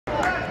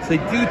So they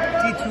do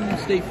D2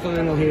 state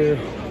final here.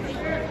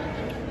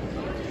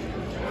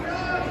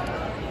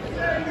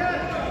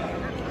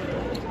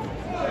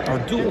 Our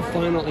dual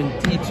final in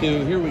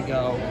D2. Here we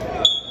go.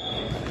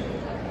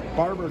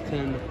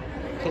 Barberton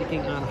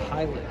taking on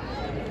Highland.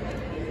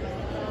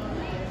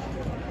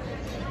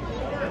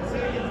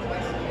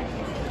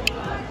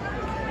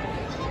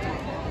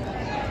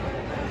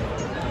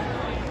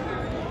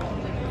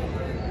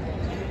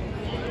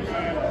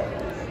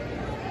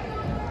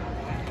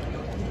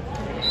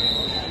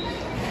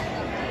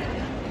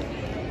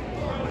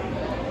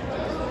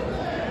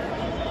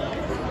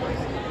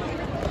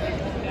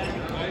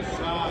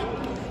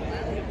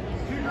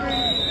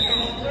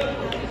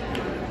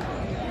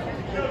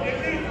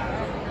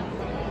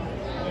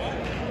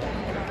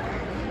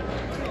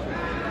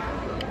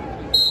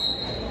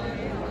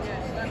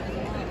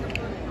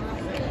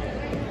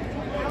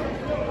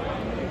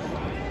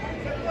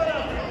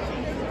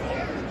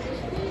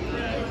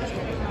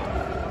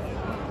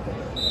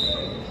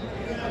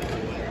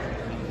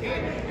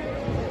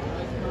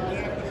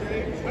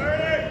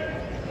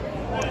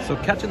 So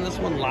catching this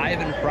one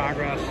live in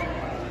progress.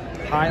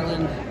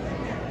 Highland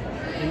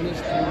in this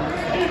team.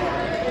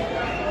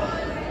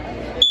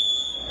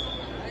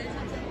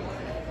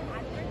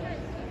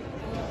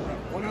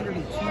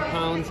 102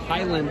 pounds.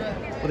 Highland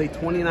with a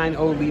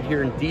 29-0 lead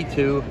here in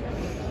D2.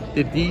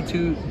 The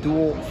D2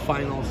 dual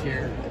finals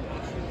here.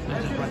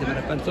 I just brought them in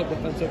a fence up from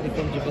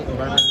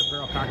Kronenberger and the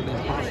barrel cocked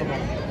as possible.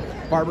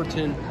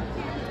 Barberton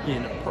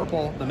in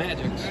purple, the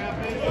Magics,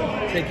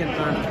 taking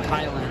on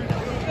Highland.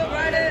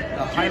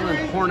 The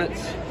Highland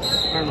Hornets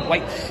are in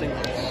white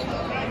singlets.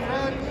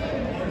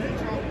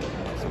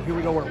 So here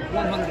we go, we're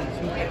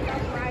 102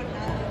 pounds.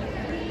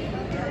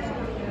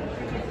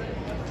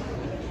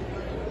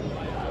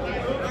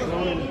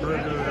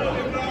 Kronenberger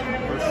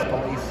versus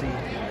Spellacy.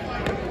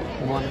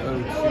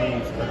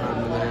 102 for on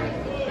there.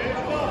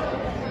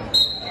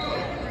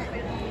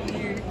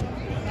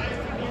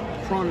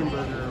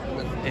 Kronenberger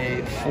with a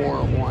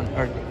 4-1,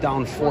 or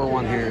down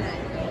 4-1 here.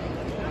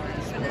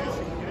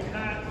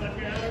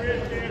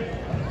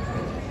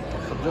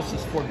 This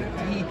is for the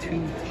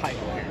D2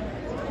 title here.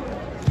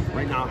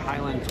 Right now,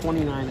 Highland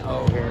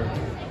 29-0 here.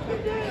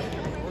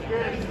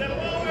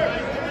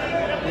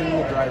 In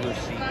the driver's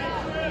seat.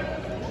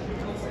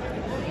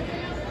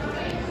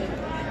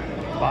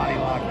 Body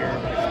lock here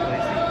by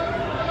Spellacy.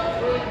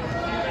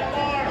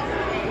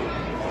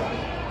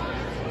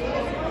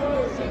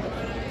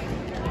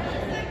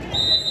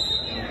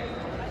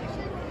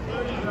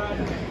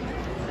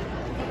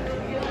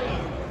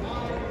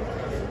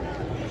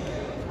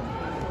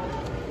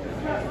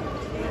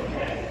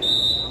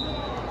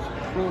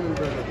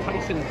 Kronenberger,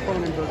 Tyson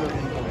Kronenberger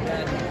in the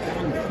red,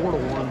 down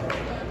 4-1.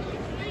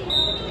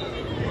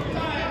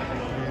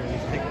 And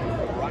he's taking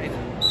the right in.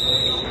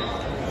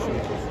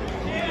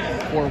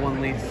 4-1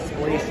 lead.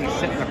 Spellacy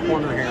sitting in the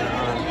corner here on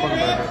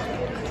Kronenberger.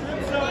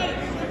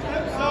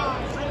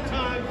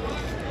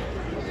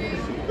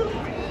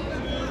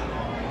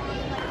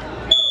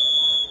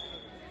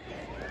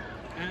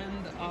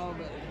 End of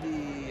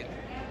the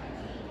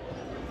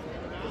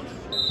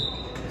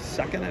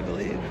second, I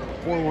believe.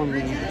 4-1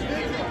 lead.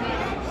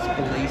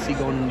 Spellacy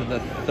going into the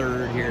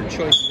third here.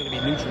 Choice is going to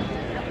be neutral.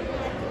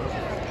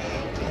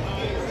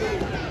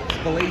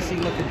 Spellacy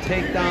looking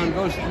takedown,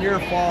 goes near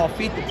fall,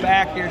 feet to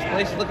back here.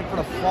 Spellacy looking for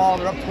the fall.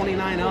 They're up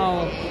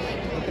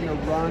 29-0. Looking to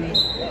run.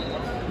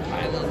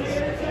 Highlands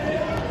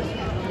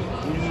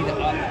lead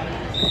up.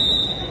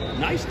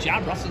 Nice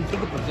job wrestling through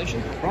the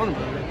position for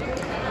Kronenberger.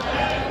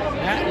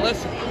 Yeah,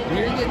 listen, when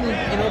you're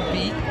getting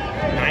beat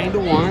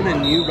 9-1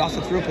 and you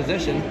wrestle through a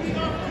position,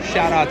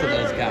 shout out to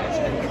those guys.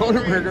 And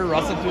Kronenberger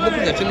wrestled through the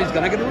position. He's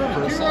going to get a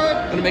reversal.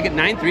 Going to make it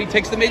 9-3.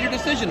 Takes the major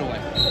decision away.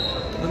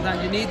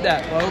 Sometimes you need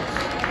that, folks.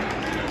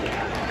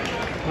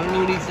 I don't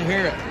know who needs to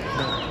hear it.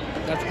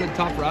 But that's good,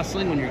 tough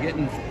wrestling when you're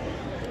getting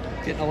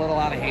a little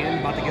out of hand,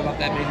 about to give up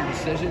that major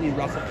decision. You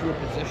wrestle through a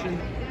position.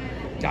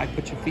 Guy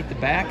put your feet to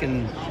back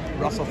and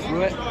wrestle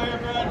through it.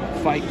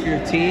 Fight for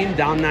your team.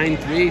 Down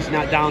 9-3. He's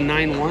not down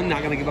 9-1.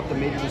 Not going to give up the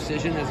major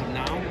decision as of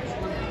now.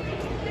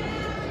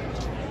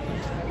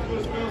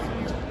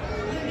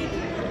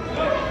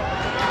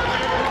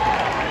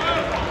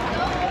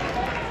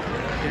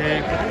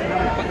 And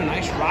putting a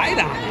nice ride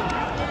on him.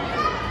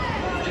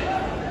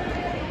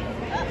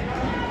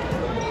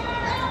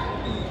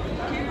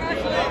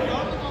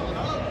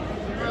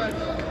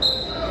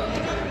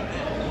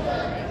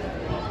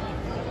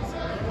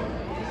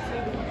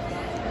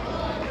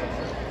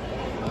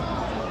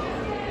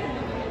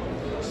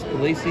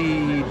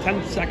 Spellacy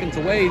 10 seconds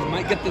away. He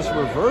might get this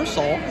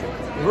reversal.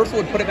 Reversal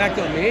would put it back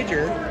to a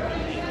major.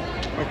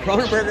 But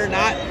Kronenberger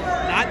not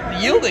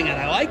yielding it.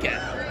 I like it.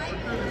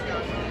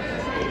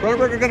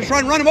 Kronenberger going to try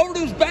and run him over to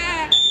his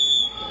back.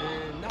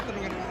 And nothing,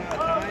 we're going to run out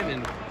of time.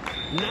 And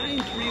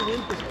 9-3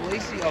 win for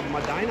Spellacy of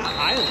Medina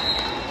Highland.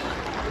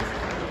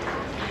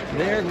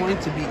 They're going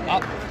to be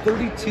up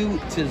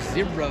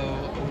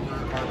 32-0